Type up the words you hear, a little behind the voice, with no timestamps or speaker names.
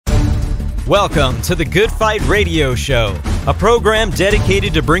Welcome to the Good Fight Radio Show, a program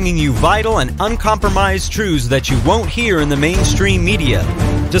dedicated to bringing you vital and uncompromised truths that you won't hear in the mainstream media,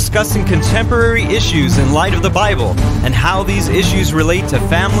 discussing contemporary issues in light of the Bible and how these issues relate to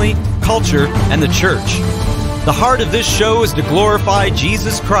family, culture, and the church. The heart of this show is to glorify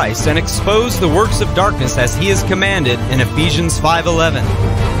Jesus Christ and expose the works of darkness as He is commanded in Ephesians 5:11.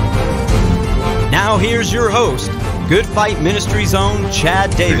 Now here's your host, Good Fight Ministries' own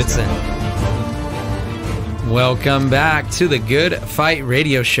Chad Davidson. Welcome back to the Good Fight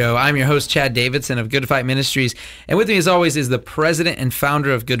Radio Show. I'm your host, Chad Davidson of Good Fight Ministries. And with me, as always, is the president and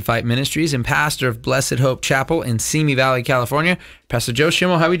founder of Good Fight Ministries and pastor of Blessed Hope Chapel in Simi Valley, California, Pastor Joe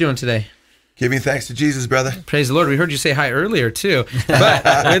Schimmel. How are we doing today? Giving thanks to Jesus, brother. Praise the Lord. We heard you say hi earlier, too.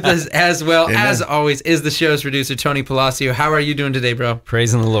 But with us as well, Amen. As always, is the show's producer, Tony Palacio. How are you doing today, bro?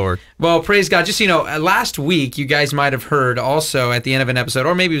 Praising the Lord. Well, praise God. Just, last week, you guys might have heard also at the end of an episode,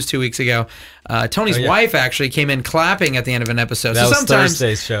 or maybe it was 2 weeks ago, Tony's wife actually came in clapping at the end of an episode. That so was sometimes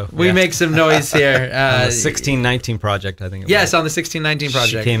Thursday's show. We make some noise here. On the 1619 project, I think it was. Yes, on the 1619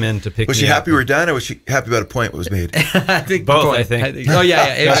 project. She came in to pick Was she happy we're done, or was she happy about a point that was made? I think both, I think. Oh,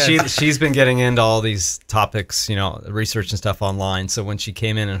 yeah. She's been getting into all these topics, research and stuff online. So when she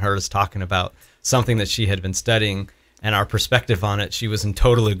came in and heard us talking about something that she had been studying and our perspective on it, she was in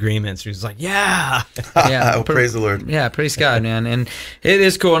total agreement. She was like, yeah. Praise the Lord. Yeah, praise God, man. And it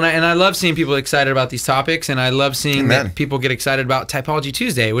is cool. And I love seeing people excited about these topics. And I love seeing that people get excited about Typology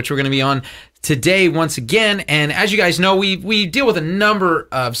Tuesday, which we're going to be on today once again. And as you guys know, we deal with a number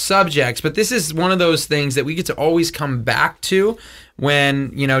of subjects, but this is one of those things that we get to always come back to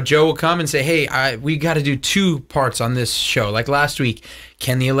when, Joe will come and say, hey, we got to do 2 parts on this show. Like last week,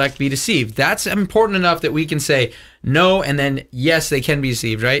 can the elect be deceived? That's important enough that we can say no, and then yes, they can be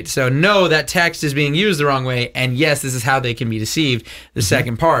deceived, right? So no, that text is being used the wrong way, and yes, this is how they can be deceived, the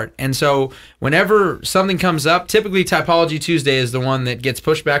second part. And so whenever something comes up, typically Typology Tuesday is the one that gets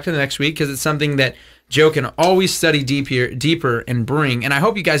pushed back to the next week because it's something that Joe can always study deeper and bring. And I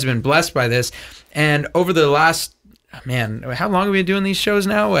hope you guys have been blessed by this. And over the last how long have we been doing these shows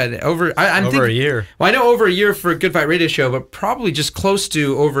now? Over a year. Well, I know over a year for a Good Fight Radio Show, but probably just close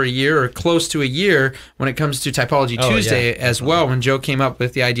to over a year or close to a year when it comes to Typology Tuesday as well, when Joe came up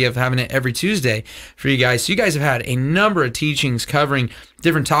with the idea of having it every Tuesday for you guys. So you guys have had a number of teachings covering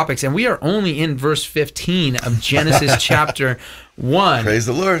different topics, and we are only in verse 15 of Genesis chapter 1. Praise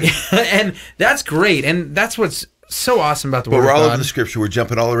the Lord. And that's great, and that's what's so awesome about the Word of God. We're all over the Scripture. We're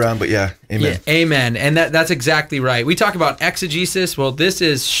jumping all around, but amen. Yeah, amen. And that's exactly right. We talk about exegesis. Well, this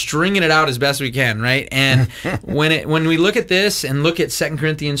is stringing it out as best we can, right? And when we look at this and look at 2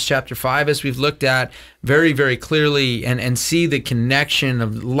 Corinthians chapter 5, as we've looked at very, very clearly, and see the connection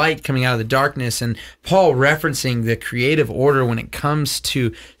of light coming out of the darkness, and Paul referencing the creative order when it comes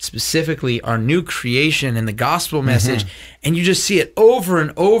to specifically our new creation and the gospel message, and you just see it over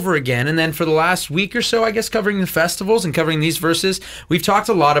and over again. And then for the last week or so, I guess, covering the festivals and covering these verses, we've talked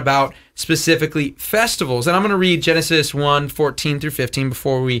a lot about specifically festivals. And I'm going to read Genesis 1:14 through 15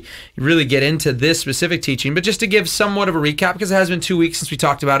 before we really get into this specific teaching, but just to give somewhat of a recap, because it has been 2 weeks since we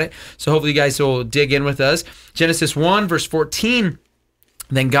talked about it. So hopefully you guys will dig in with us. Genesis 1, verse 14.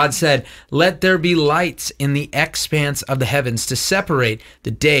 Then God said, "Let there be lights in the expanse of the heavens to separate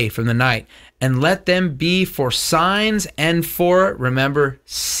the day from the night, and let them be for signs and for," remember,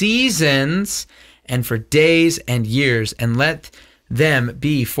 seasons, "and for days and years, and let them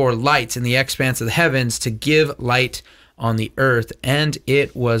be for lights in the expanse of the heavens to give light on the earth." And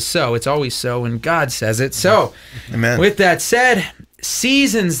it was so. It's always so when God says it. So, Amen. With that said,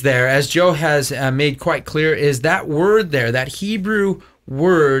 seasons there, as Joe has made quite clear, is that word there, that Hebrew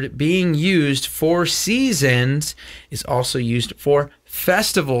word being used for seasons is also used for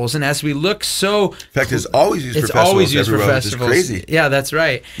festivals. And as we look in fact, it's always used for festivals. It's always used for festivals. Which is crazy. Yeah, that's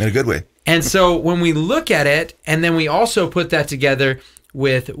right. In a good way. And so when we look at it, and then we also put that together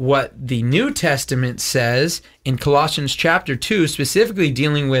with what the New Testament says in Colossians chapter 2, specifically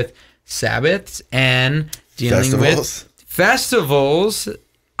dealing with Sabbaths and dealing with festivals,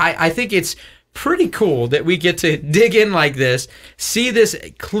 I think it's pretty cool that we get to dig in like this, see this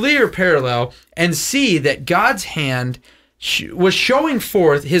clear parallel, and see that God's hand was showing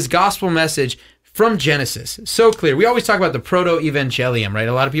forth His gospel message from Genesis. So clear. We always talk about the proto-evangelium, right?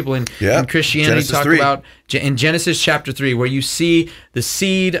 A lot of people in Christianity talk about in Genesis chapter 3, where you see the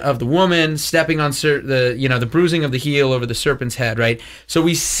seed of the woman stepping on the bruising of the heel over the serpent's head, right? So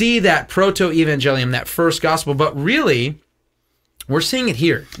we see that proto-evangelium, that first gospel, but really, we're seeing it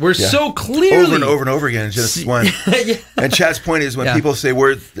here. We're so clearly over and over and over again in Genesis 1. And Chad's point is when people say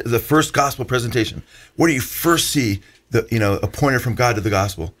we're the first gospel presentation, where do you first see a pointer from God to the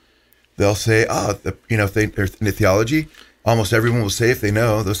gospel? they'll say, if they're in the theology, almost everyone will say, if they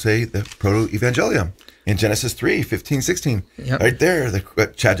know, they'll say the proto-evangelium in Genesis 3, 15, 16. Yep. Right there.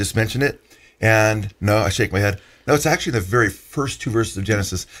 Chad just mentioned it. And no, I shake my head. No, it's actually the very first 2 verses of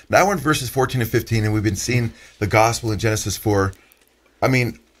Genesis. Now we're in verses 14 and 15, and we've been seeing the gospel in Genesis for,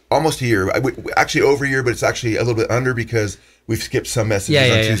 almost a year. Actually over a year, but it's actually a little bit under because we've skipped some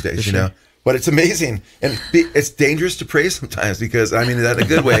messages on Tuesdays, you know. But it's amazing, and it's dangerous to pray sometimes because, that in a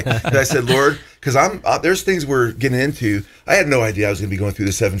good way. And I said, Lord, because there's things we're getting into. I had no idea I was going to be going through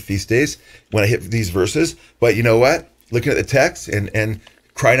the 7 feast days when I hit these verses. But you know what? Looking at the text and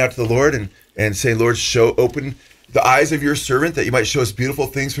crying out to the Lord and saying, Lord, open the eyes of your servant that you might show us beautiful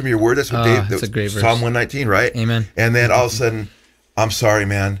things from your word. That's what that's a great verse. Psalm 119, right? Amen. And then all of a sudden, I'm sorry,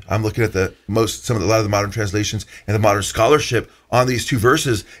 man. I'm looking at a lot of the modern translations and the modern scholarship on these 2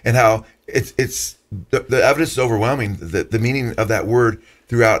 verses and how it's the evidence is overwhelming. The meaning of that word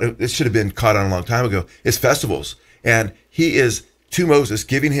throughout, it should have been caught on a long time ago, is festivals. And he is to Moses,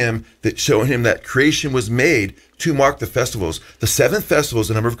 showing him that creation was made to mark the festivals. The 7 festivals,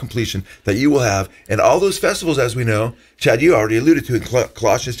 the number of completion that you will have. And all those festivals, as we know, Chad, you already alluded to in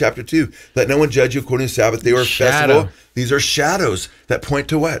Colossians chapter 2, let no one judge you according to Sabbath. They are a festival. These are shadows that point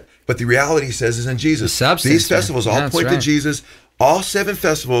to what? But the reality says is in Jesus. These festivals all point to Jesus. All 7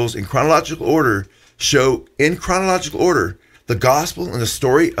 festivals in chronological order show in chronological order the gospel and the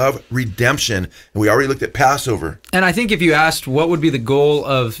story of redemption. And we already looked at Passover. And I think if you asked what would be the goal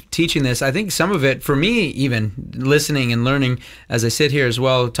of teaching this, I think some of it, for me even, listening and learning as I sit here as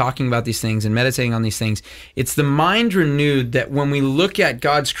well, talking about these things and meditating on these things, it's the mind renewed that when we look at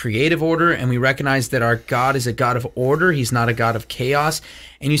God's creative order and we recognize that our God is a God of order, he's not a God of chaos.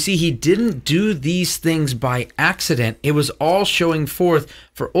 And you see, he didn't do these things by accident. It was all showing forth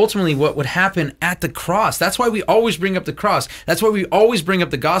for ultimately what would happen at the cross. That's why we always bring up the cross. That's why we always bring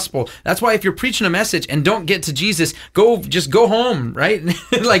up the gospel. That's why if you're preaching a message and don't get to Jesus, just go home, right?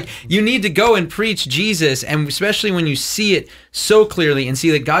 Like, you need to go and preach Jesus, and especially when you see it so clearly and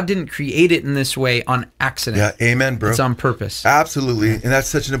see that God didn't create it in this way on accident. Yeah, amen, bro. It's on purpose. Absolutely, and that's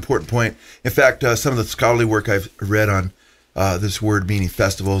such an important point. In fact, some of the scholarly work I've read on this word meaning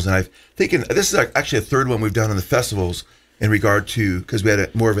festivals, and I've taken, this is actually a 3rd one we've done on the festivals in regard to, because we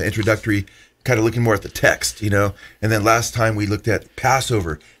had more of an introductory, kind of looking more at the text, and then last time we looked at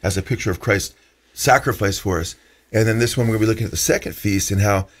Passover as a picture of Christ's sacrifice for us, and then this one we're going to be looking at the 2nd feast and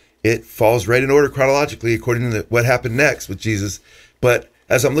how it falls right in order chronologically according to what happened next with Jesus. But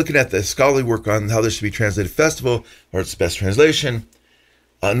as I'm looking at the scholarly work on how this should be translated festival, or its best translation,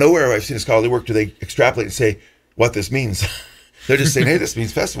 nowhere I've seen a scholarly work do they extrapolate and say what this means. They're just saying, hey, this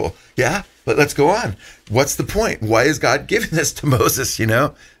means festival. Yeah, but let's go on. What's the point? Why is God giving this to Moses, And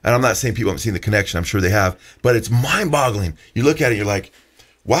I'm not saying people haven't seen the connection. I'm sure they have. But it's mind-boggling. You look at it, you're like,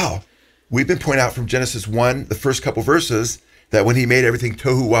 wow. We've been pointing out from Genesis 1, the first couple verses, that when he made everything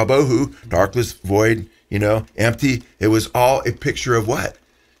tohu wabohu, darkness, void, empty, it was all a picture of what?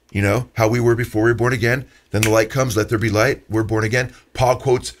 How we were before we were born again. Then the light comes, let there be light. We're born again. Paul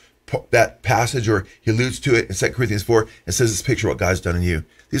quotes that passage, or he alludes to it in 2 Corinthians 4 and says it's a picture of what God's done in you.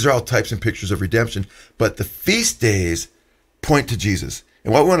 These are all types and pictures of redemption, but the feast days point to Jesus.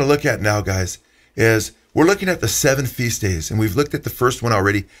 And what we want to look at now, guys, is we're looking at the 7 feast days, and we've looked at the first one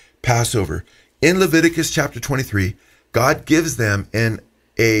already, Passover. In Leviticus chapter 23, God gives them in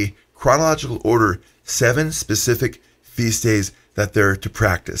a chronological order 7 specific feast days that they're to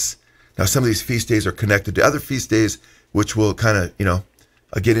practice. Now, some of these feast days are connected to other feast days, which we'll kind of,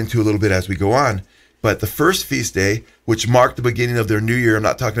 I'll get into a little bit as we go on. But the first feast day, which marked the beginning of their new year, I'm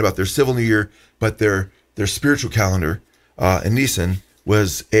not talking about their civil new year, but their spiritual calendar, in Nisan,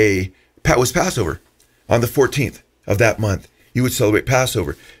 was Passover. On the 14th of that month, you would celebrate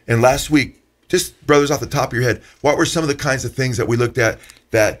Passover. And last week, just brothers off the top of your head, what were some of the kinds of things that we looked at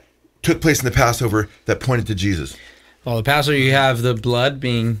that took place in the Passover that pointed to Jesus? Well, the Passover, you have the blood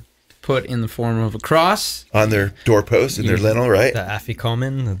being put in the form of a cross on their doorpost and their lintel, right? The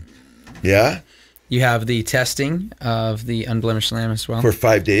afikomen. Yeah. You have the testing of the unblemished lamb as well. For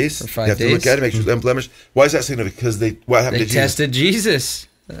 5 days. For 5 days. You have to look at it, make sure it's unblemished. Why is that significant? Because what happened to Jesus? They tested Jesus.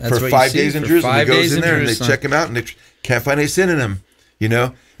 That's for 5 days in Jerusalem. He goes in there and they check him out and they can't find any sin in him,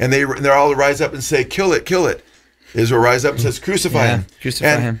 And they're all to rise up and say, kill it, kill it. Israel rise up and says, crucify him.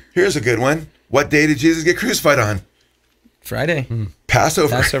 Crucify him. Here's a good one. What day did Jesus get crucified on? Friday.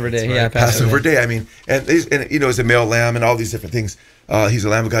 Passover. Passover day, right. yeah. Passover day. I mean, and as a male lamb and all these different things. He's a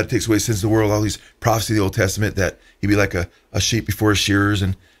lamb of God who takes away sins of the world. All these prophecies of the Old Testament that he'd be like a sheep before his shearers,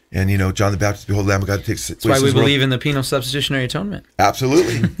 and John the Baptist, behold, the Lamb of God who takes away sins of the world. That's why we believe in the penal substitutionary atonement.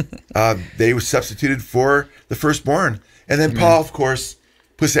 Absolutely. They were substituted for the firstborn. And then Paul, of course,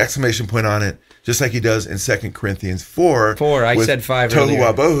 puts the exclamation point on it, just like he does in 2 Corinthians 4. 4, I said 5 Tohu earlier.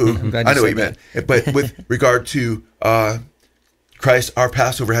 wabohu. I know what you meant. But with regard to Christ, our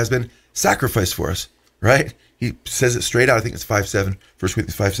Passover has been sacrificed for us, right? He says it straight out. I think it's 5:7, 1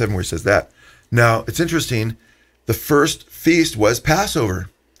 Corinthians 5:7, where he says that. Now, it's interesting. The first feast was Passover.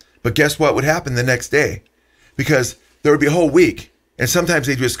 But guess what would happen the next day? Because there would be a whole week. And sometimes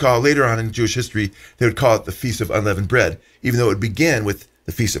they just call, later on in Jewish history, they would call it the Feast of Unleavened Bread, even though it would begin with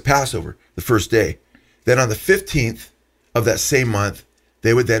the Feast of Passover, the first day. Then on the 15th of that same month,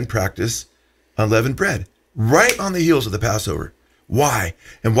 they would then practice unleavened bread, right on the heels of the Passover. Why?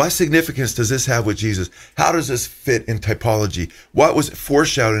 And what significance does this have with Jesus? How does this fit in typology? What was it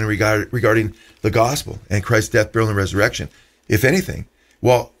foreshadowing regarding the gospel and Christ's death, burial, and resurrection, if anything?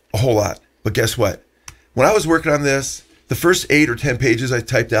 Well, a whole lot. But guess what? When I was working on this, the first 8 or 10 pages I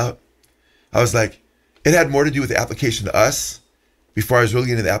typed out, I was like, it had more to do with the application to us before I was really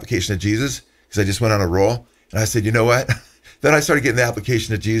getting the application to Jesus, because I just went on a roll. And I said, you know what? Then I started getting the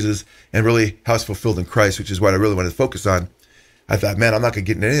application to Jesus and really how it's fulfilled in Christ, which is what I really wanted to focus on. I thought, man, I'm not going to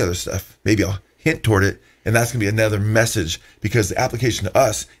get into any other stuff. Maybe I'll hint toward it, and that's going to be another message, because the application to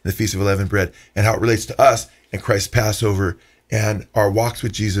us in the Feast of Unleavened Bread and how it relates to us and Christ's Passover and our walks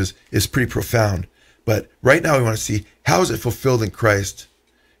with Jesus is pretty profound. But right now we want to see, how is it fulfilled in Christ?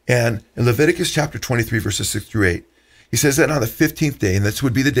 And in Leviticus chapter 23, verses 6 through 8, he says that on the 15th day, and this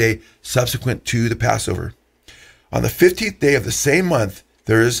would be the day subsequent to the Passover, on the 15th day of the same month,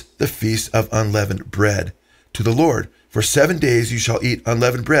 there is the Feast of Unleavened Bread to the Lord. For 7 days you shall eat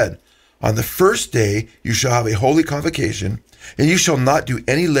unleavened bread. On the first day you shall have a holy convocation, and you shall not do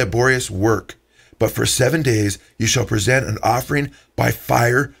any laborious work. But for 7 days you shall present an offering by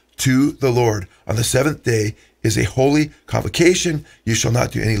fire to the Lord. On the 7th day is a holy convocation. You shall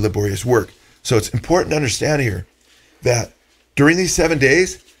not do any laborious work. So it's important to understand here that during these 7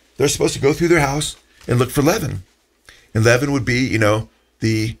 days, they're supposed to go through their house and look for leaven. And leaven would be,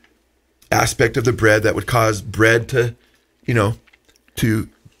 the aspect of the bread that would cause bread to, to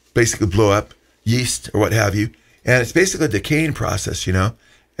basically blow up, yeast or what have you. And it's basically a decaying process, and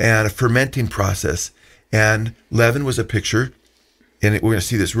a fermenting process. And leaven was a picture, and we're going to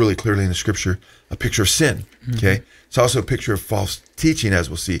see this really clearly in the scripture, a picture of sin, okay? It's also a picture of false teaching, as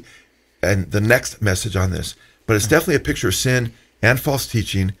we'll see, and the next message on this. But it's definitely a picture of sin and false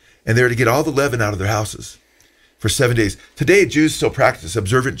teaching, and they're to get all the leaven out of their houses for 7 days. Today, Jews still practice.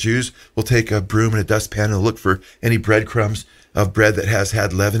 Observant Jews will take a broom and a dustpan and look for any breadcrumbs of bread that has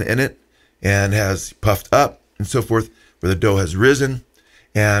had leaven in it and has puffed up and so forth, where the dough has risen,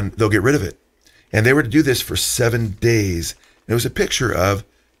 and they'll get rid of it. And they were to do this for 7 days. And it was a picture of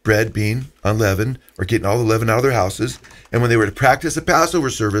bread being unleavened, or getting all the leaven out of their houses. And when they were to practice the Passover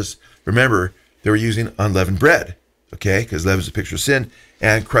service, remember, they were using unleavened bread, okay? Because leaven is a picture of sin.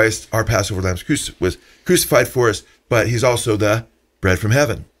 And Christ, our Passover lamb, was crucified for us, but he's also the bread from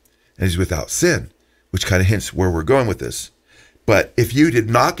heaven. And he's without sin, which kind of hints where we're going with this. But if you did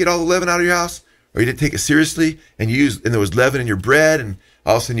not get all the leaven out of your house, or you didn't take it seriously, and there was leaven in your bread, and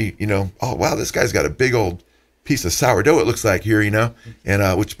all of a sudden oh wow, this guy's got a big old piece of sourdough, it looks like here,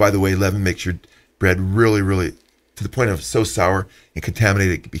 and which, by the way, leaven makes your bread really, really, to the point of so sour and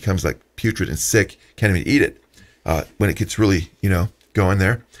contaminated, it becomes like putrid and sick, can't even eat it when it gets really, going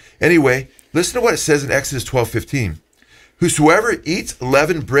there. Anyway, listen to what it says in Exodus 12:15. Whosoever eats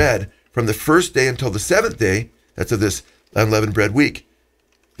leavened bread from the first day until the 7th day, that's of this unleavened bread week,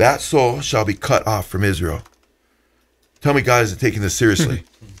 that soul shall be cut off from Israel. Tell me God isn't taking this seriously.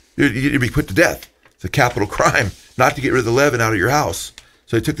 You'd be put to death. It's a capital crime not to get rid of the leaven out of your house.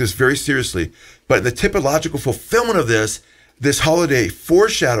 So he took this very seriously. But in the typological fulfillment of this holiday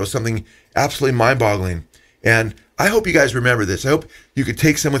foreshadows something absolutely mind-boggling. And I hope you guys remember this. I hope you could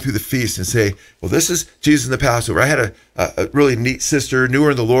take someone through the feast and say, well, this is Jesus in the Passover. I had a really neat sister, knew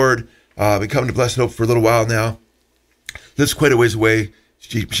her in the Lord, been coming to Blessed Hope for a little while now. Lives quite a ways away.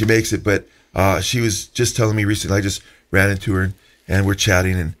 She makes it, but she was just telling me recently, I just ran into her and we're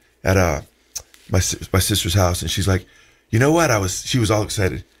chatting and at my sister's house, and she's like, you know what? She was all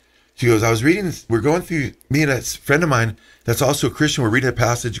excited. She goes, I was reading, we're going through, me and a friend of mine that's also a Christian, we're reading a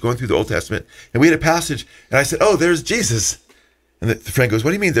passage, going through the Old Testament, and we had a passage, and I said, oh, there's Jesus. And the friend goes,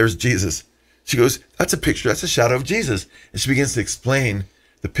 what do you mean there's Jesus? She goes, that's a picture, that's a shadow of Jesus. And she begins to explain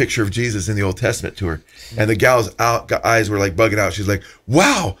the picture of Jesus in the Old Testament to her. And the gal's eyes were like bugging out. She's like,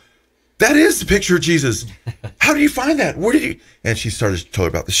 wow, that is the picture of Jesus. How did you find that? Where did you? And she started to tell her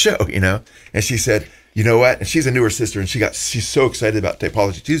about the show, and she said, you know what? And she's a newer sister, and she's so excited about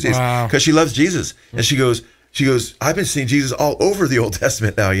Typology Tuesdays because she loves Jesus. And she goes, I've been seeing Jesus all over the Old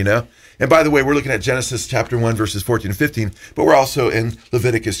Testament now, And by the way, we're looking at Genesis chapter 1, verses 14 and 15, but we're also in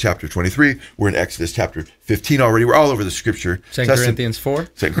Leviticus chapter 23. We're in Exodus chapter 15 already. We're all over the scripture. 2 Corinthians 4.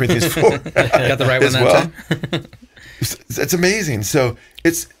 2 Corinthians 4. Got the right one that time? It's amazing. So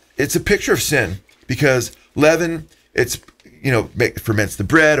it's a picture of sin, because leaven, it's, ferments the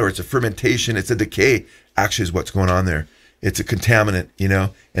bread, or it's a fermentation. It's a decay, actually, is what's going on there. It's a contaminant,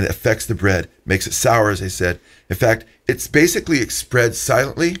 and it affects the bread, makes it sour, as I said. In fact, it's basically it spreads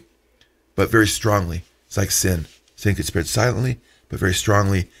silently, but very strongly. It's like sin. Sin can spread silently, but very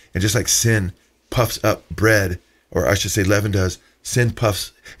strongly. And just like sin puffs up bread, or I should say leaven does, sin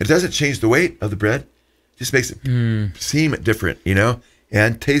puffs. It doesn't change the weight of the bread. It just makes it seem different,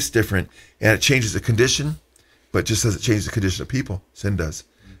 and taste different. And it changes the condition, but just doesn't change the condition of people. Sin does.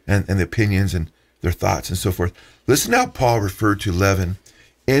 And the opinions and their thoughts and so forth. Listen to how Paul referred to leaven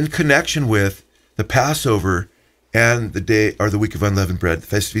in connection with the Passover and the day, or the week of unleavened bread,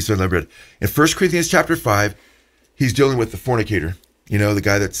 the Feast of Unleavened Bread. In 1 Corinthians chapter 5, he's dealing with the fornicator, the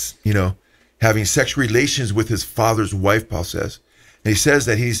guy that's, having sexual relations with his father's wife, Paul says. And he says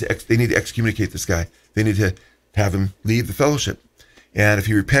that they need to excommunicate this guy. They need to have him leave the fellowship. And if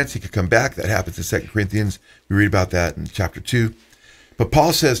he repents, he could come back. That happens in 2 Corinthians. We read about that in chapter 2. But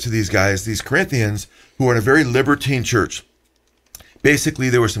Paul says to these guys, these Corinthians, who are in a very libertine church, basically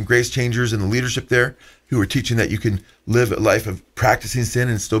there were some grace changers in the leadership there who were teaching that you can live a life of practicing sin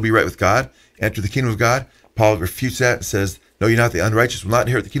and still be right with God, enter the kingdom of God. Paul refutes that and says, no, you're not. The unrighteous will not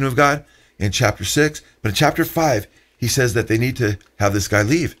inherit the kingdom of God, in chapter 6. But in chapter 5, he says that they need to have this guy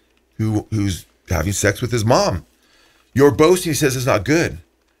leave, who's having sex with his mom. Your boasting, he says, is not good.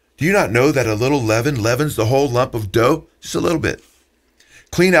 Do you not know that a little leaven leavens the whole lump of dough? Just a little bit.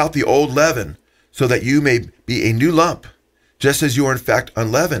 Clean out the old leaven, so that you may be a new lump, just as you are in fact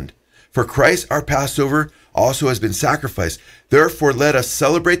unleavened. For Christ our Passover also has been sacrificed. Therefore let us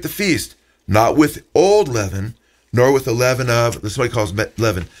celebrate the feast, not with old leaven, nor with the leaven of, this is what he calls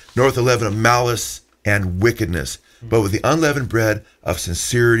leaven, nor with the leaven of malice and wickedness, but with the unleavened bread of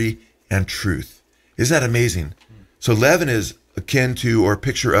sincerity and truth. Isn't that amazing? So leaven is akin to, or a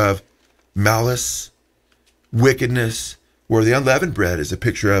picture of, malice, wickedness, where the unleavened bread is a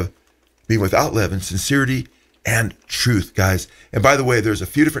picture of being without leaven, sincerity, and truth, guys. And by the way, there's a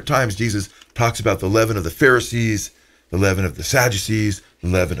few different times Jesus talks about the leaven of the Pharisees, the leaven of the Sadducees, the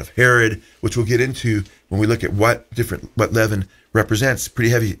leaven of Herod, which we'll get into when we look at what leaven represents.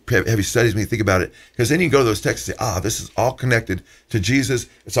 Pretty heavy studies when you think about it. Because then you can go to those texts and say, this is all connected to Jesus.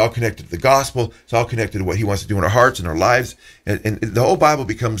 It's all connected to the gospel. It's all connected to what he wants to do in our hearts and our lives. And the whole Bible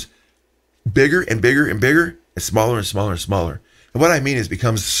becomes bigger and bigger and bigger, and smaller and smaller and smaller. And what I mean is,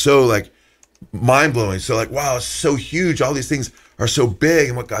 becomes so like mind-blowing. So like, wow, it's so huge. All these things are so big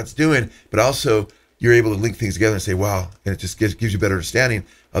and what God's doing, but also you're able to link things together and say, wow, and it just gives you a better understanding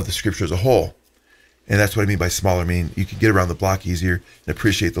of the scripture as a whole. And that's what I mean by smaller. I mean, you can get around the block easier and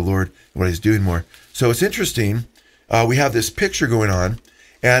appreciate the Lord and what he's doing more. So it's interesting. We have this picture going on.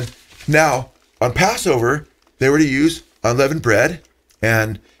 And now on Passover, they were to use unleavened bread,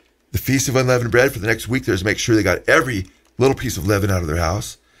 and the Feast of Unleavened Bread for the next week, there's to make sure they got every little piece of leaven out of their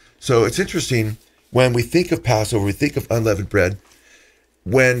house. So it's interesting, when we think of Passover, we think of unleavened bread.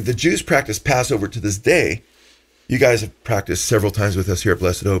 When the Jews practice Passover to this day, you guys have practiced several times with us here at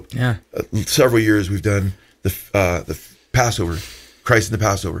Blessed Hope. Yeah. Several years we've done the Passover, Christ in the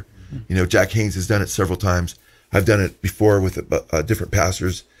Passover. Jack Haynes has done it several times. I've done it before with different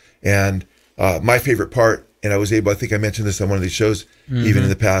pastors. And my favorite part, and I think I mentioned this on one of these shows, even in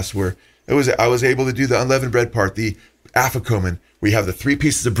the past, where I was able to do the unleavened bread part, the afikomen, where you have the 3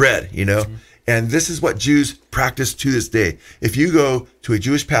 pieces of bread, And this is what Jews practice to this day. If you go to a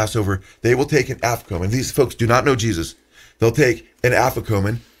Jewish Passover, they will take an afikomen. These folks do not know Jesus. They'll take an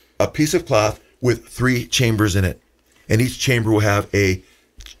afikomen, a piece of cloth with 3 chambers in it. And each chamber will have a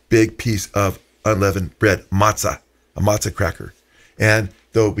big piece of unleavened bread, matzah, a matzah cracker. And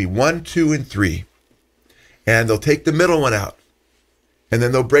there'll be 1, 2, and 3. And they'll take the middle one out. And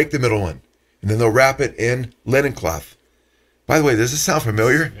then they'll break the middle one. And then they'll wrap it in linen cloth. By the way, does this sound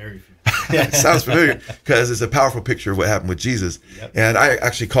familiar? Very familiar. It sounds familiar because it's a powerful picture of what happened with Jesus. Yep. And I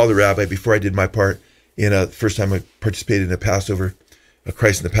actually called the rabbi before I did my part in the first time I participated in a Passover, a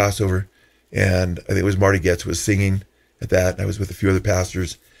Christ in the Passover. And I think it was Marty Getz was singing at that. And I was with a few other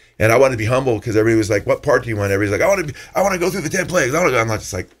pastors. And I wanted to be humble because everybody was like, what part do you want? Everybody's like, I want to go through the 10 plagues. I'm not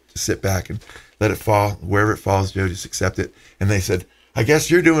just like, just sit back and let it fall. Wherever it falls, Joe, just accept it. And they said, I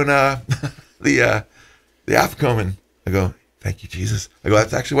guess you're doing the afikomen. I go, thank you, Jesus. I go,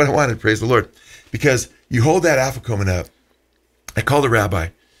 that's actually what I wanted. Praise the Lord. Because you hold that afikomen up. I called the rabbi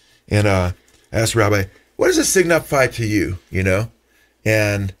and I asked the rabbi, what does it signify to you?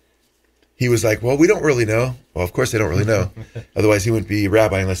 And he was like, well, we don't really know. Well, of course they don't really know. Otherwise, he wouldn't be a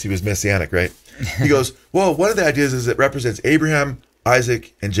rabbi unless he was messianic, right? He goes, well, one of the ideas is it represents Abraham,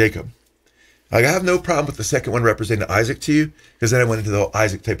 Isaac, and Jacob. Like, I have no problem with the second one representing Isaac to you, because then I went into the whole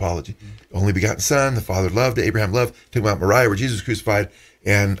Isaac typology. Only begotten son, the father loved, Abraham loved, talking about Moriah, where Jesus was crucified,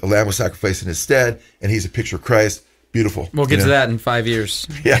 and a lamb was sacrificed in his stead, and he's a picture of Christ. Beautiful. We'll get to that in 5 years.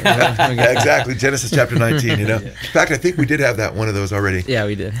 Yeah, yeah, exactly. Genesis chapter 19, you know. In fact, I think we did have one of those already. Yeah,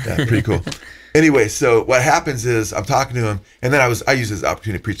 we did. Yeah, pretty cool. Anyway, so what happens is I'm talking to him, and then I use this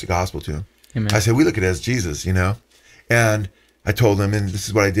opportunity to preach the gospel to him. Amen. I said, we look at it as Jesus, you know. And I told him, and this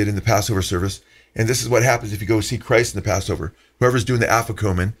is what I did in the Passover service, and this is what happens if you go see Christ in the Passover. Whoever's doing the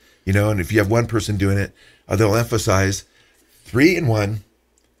afikomen, you know, and if you have one person doing it, they'll emphasize 3 in 1,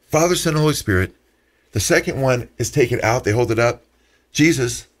 Father, Son, and Holy Spirit. The second one is taken out. They hold it up.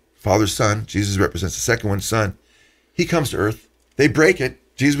 Jesus, Father's Son. Jesus represents the second one, Son. He comes to earth. They break it.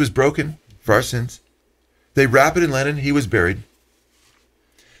 Jesus was broken for our sins. They wrap it in linen. He was buried.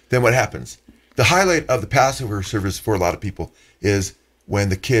 Then what happens? The highlight of the Passover service for a lot of people is when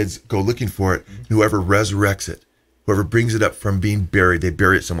the kids go looking for it, whoever resurrects it, whoever brings it up from being buried, they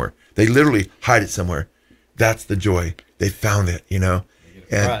bury it somewhere. They literally hide it somewhere. That's the joy. They found it, you know.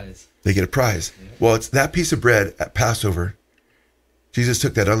 They get a prize. Yeah. Well, it's that piece of bread at Passover. Jesus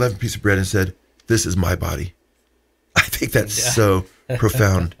took that unleavened piece of bread and said, this is my body. I think that's so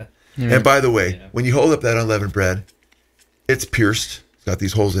profound. And by the way, when you hold up that unleavened bread, it's pierced. It's got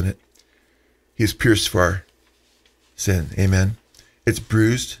these holes in it. He was pierced for our sin. Amen. It's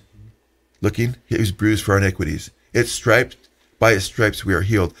bruised. Looking, he was bruised for our iniquities. It's striped. By his stripes we are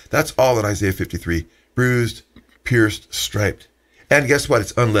healed. That's all in Isaiah 53. Bruised, pierced, striped. And guess what?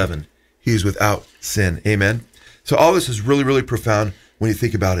 It's unleavened. He's without sin. Amen. So all this is really, really profound when you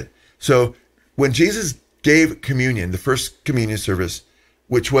think about it. So when Jesus gave communion, the first communion service,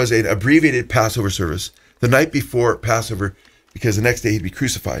 which was an abbreviated Passover service, the night before Passover, because the next day he'd be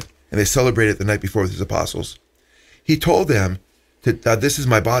crucified, and they celebrated the night before with his apostles, he told them, this is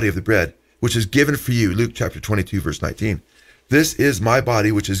my body of the bread, which is given for you. Luke chapter 22, verse 19. This is my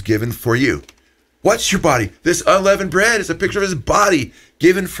body, which is given for you. What's your body? This unleavened bread is a picture of his body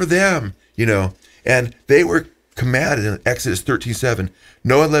given for them, you know. And they were commanded in Exodus 13:7,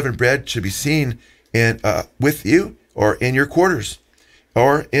 no unleavened bread should be seen in with you or in your quarters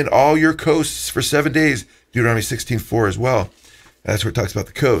or in all your coasts for 7 days. Deuteronomy 16:4 as well. That's where it talks about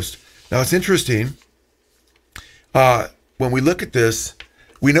the coast. Now it's interesting. When we look at this,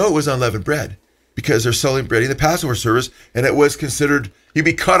 we know it was unleavened bread because they're celebrating the Passover service, and it was considered, you'd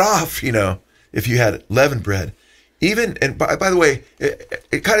be cut off, you know, if you had leavened bread. Even, and by the way,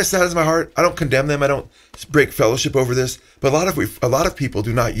 it kind of saddens my heart. I don't condemn them. I don't break fellowship over this. But a lot of people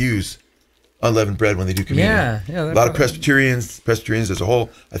do not use unleavened bread when they do communion. Yeah. A lot of Presbyterians as a whole,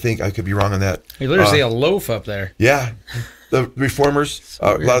 I think I could be wrong on that. You literally see a loaf up there. Yeah. The Reformers,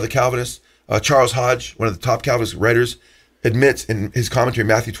 a lot of the Calvinists, Charles Hodge, one of the top Calvinist writers, admits in his commentary,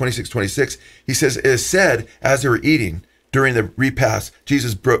 Matthew 26:26, he says, it is said as they were eating during the repast,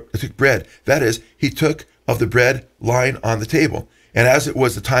 Jesus took bread. That is, he took of the bread lying on the table. And as it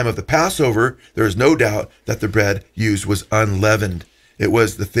was the time of the Passover, there is no doubt that the bread used was unleavened. It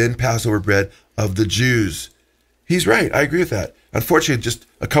was the thin Passover bread of the Jews. He's right. I agree with that. Unfortunately, just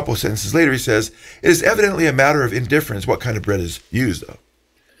a couple of sentences later, he says, it is evidently a matter of indifference what kind of bread is used,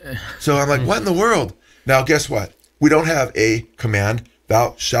 though. So I'm like, what in the world? Now, guess what? We don't have a command,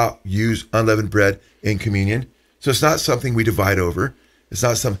 thou shalt use unleavened bread in communion. So it's not something we divide over. It's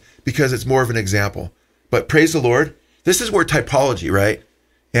not because it's more of an example. But praise the Lord, this is where typology, right?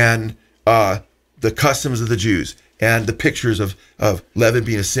 And the customs of the Jews and the pictures of leaven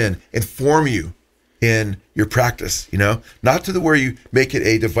being a sin inform you in your practice, you know? Not to the where you make it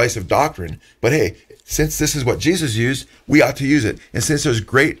a divisive doctrine, but hey, since this is what Jesus used, we ought to use it. And since there's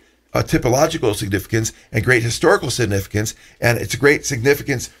great typological significance and great historical significance, and it's a great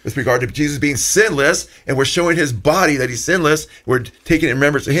significance with regard to Jesus being sinless, and we're showing his body that he's sinless, we're taking it in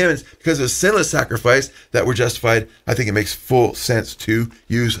remembrance of him, and because of his sinless sacrifice that we're justified. I think it makes full sense to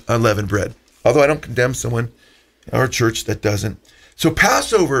use unleavened bread, although I don't condemn someone or a church that doesn't. So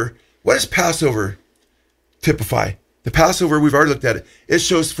Passover, what does Passover typify? The Passover, we've already looked at it. It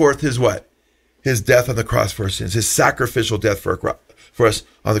shows forth his what? His death on the cross for our sins, his sacrificial death for us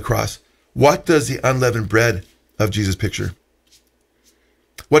on the cross. What does the unleavened bread of Jesus picture?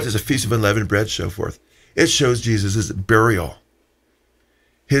 What does a Feast of Unleavened Bread show forth? It shows Jesus' burial.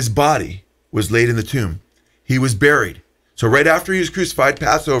 His body was laid in the tomb. He was buried. So right after he was crucified,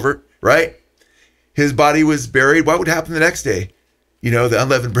 Passover, right? His body was buried. What would happen the next day? You know, the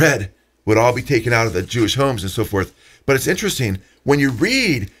unleavened bread would all be taken out of the Jewish homes and so forth. But it's interesting, when you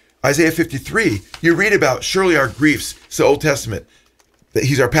read Isaiah 53, you read about surely our griefs. It's the Old Testament. That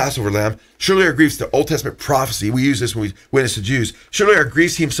he's our Passover lamb. Surely our griefs, the Old Testament prophecy. We use this when we witness to Jews. Surely our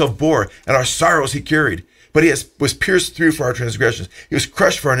griefs he himself bore, and our sorrows he carried. But he was pierced through for our transgressions. He was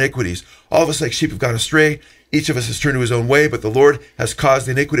crushed for our iniquities. All of us like sheep have gone astray. Each of us has turned to his own way, but the Lord has caused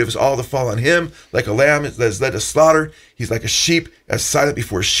the iniquity of us all to fall on him. Like a lamb that is led to slaughter, he's like a sheep as silent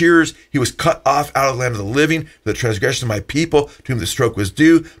before shearers. He was cut off out of the land of the living for the transgression of my people, to whom the stroke was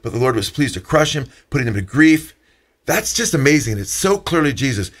due. But the Lord was pleased to crush him, putting him to grief. That's just amazing. It's so clearly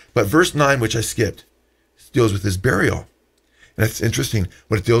Jesus. But verse 9, which I skipped, deals with his burial. And that's interesting.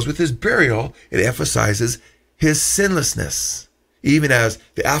 When it deals with his burial, it emphasizes his sinlessness. Even as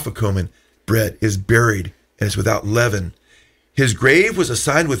the Afikomen bread is buried and is without leaven. His grave was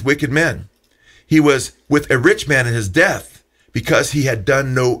assigned with wicked men. He was with a rich man in his death, because he had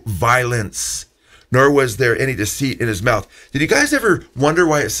done no violence, nor was there any deceit in his mouth. Did you guys ever wonder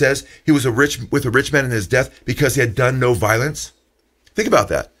why it says he was with a rich man in his death? Because he had done no violence? Think about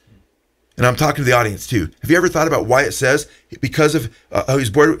that. And I'm talking to the audience too. Have you ever thought about why it says because of he was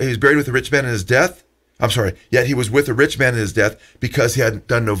buried with a rich man in his death? I'm sorry, yet he was with a rich man in his death because he had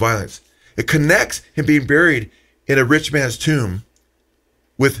done no violence. It connects him being buried in a rich man's tomb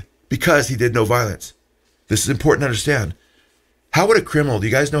because he did no violence. This is important to understand. How would a criminal, do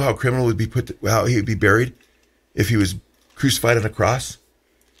you guys know how a criminal would be how he would be buried if he was crucified on a cross?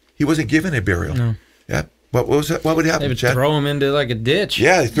 He wasn't given a burial. No. Yeah. What would happen? They would Chad? throw him into like a ditch.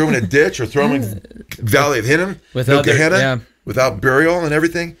 Yeah, they throw him in a ditch or throw him in Valley of Hinnom, without burial and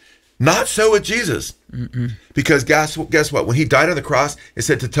everything. Not so with Jesus. Mm-mm. Because guess what? When he died on the cross, it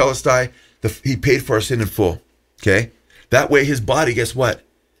said to Telestai, he paid for our sin in full. Okay? That way his body, guess what?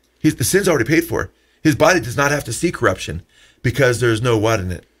 The sin's already paid for. His body does not have to see corruption because there's no what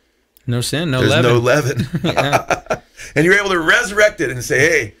in it? No sin, there's leaven. No leaven. And you're able to resurrect it and say,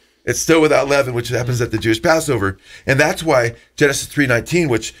 hey, it's still without leaven, which happens at the Jewish Passover. And that's why Genesis 3:19,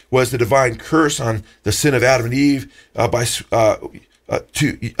 which was the divine curse on the sin of Adam and Eve,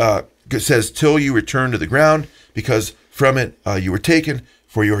 it says, till you return to the ground, because from it you were taken,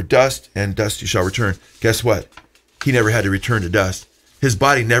 for you are dust, and dust you shall return. Guess what? He never had to return to dust. His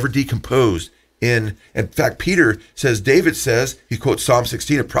body never decomposed. In fact, Peter says, David says, he quotes Psalm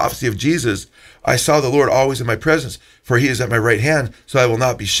 16, a prophecy of Jesus, I saw the Lord always in my presence, for he is at my right hand, so I will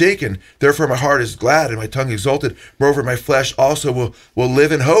not be shaken. Therefore my heart is glad and my tongue exalted. Moreover, my flesh also will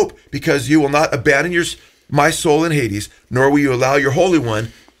live in hope, because you will not abandon my soul in Hades, nor will you allow your Holy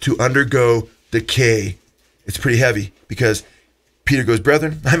One to undergo decay. It's pretty heavy, because Peter goes,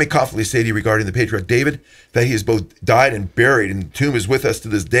 brethren, I may confidently say to you regarding the patriarch David, that he has both died and buried, and the tomb is with us to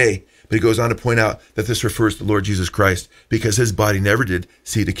this day. But he goes on to point out that this refers to the Lord Jesus Christ, because his body never did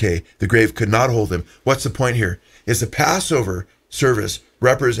see decay. The grave could not hold him. What's the point here? Is the Passover service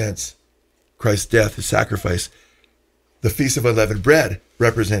represents Christ's death, his sacrifice. The Feast of Unleavened Bread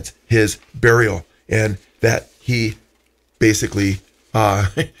represents his burial, and that he basically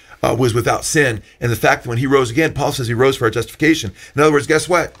was without sin. And the fact that when he rose again, Paul says he rose for our justification. In other words, guess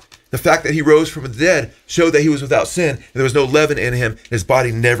what? The fact that he rose from the dead showed that he was without sin, and there was no leaven in him. His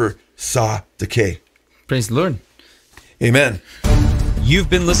body never saw decay. Praise the Lord. Amen. You've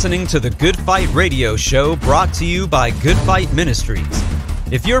been listening to the Good Fight Radio Show, brought to you by Good Fight Ministries.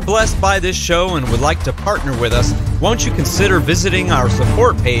 If you're blessed by this show and would like to partner with us, won't you consider visiting our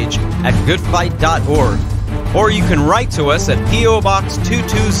support page at goodfight.org. Or you can write to us at P.O. Box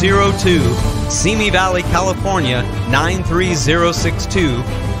 2202, Simi Valley, California 93062,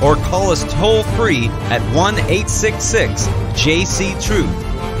 or call us toll-free at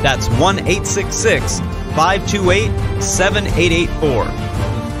 1-866-JC-TRUTH. That's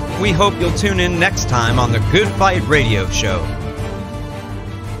 1-866-528-7884. We hope you'll tune in next time on the Good Fight Radio Show.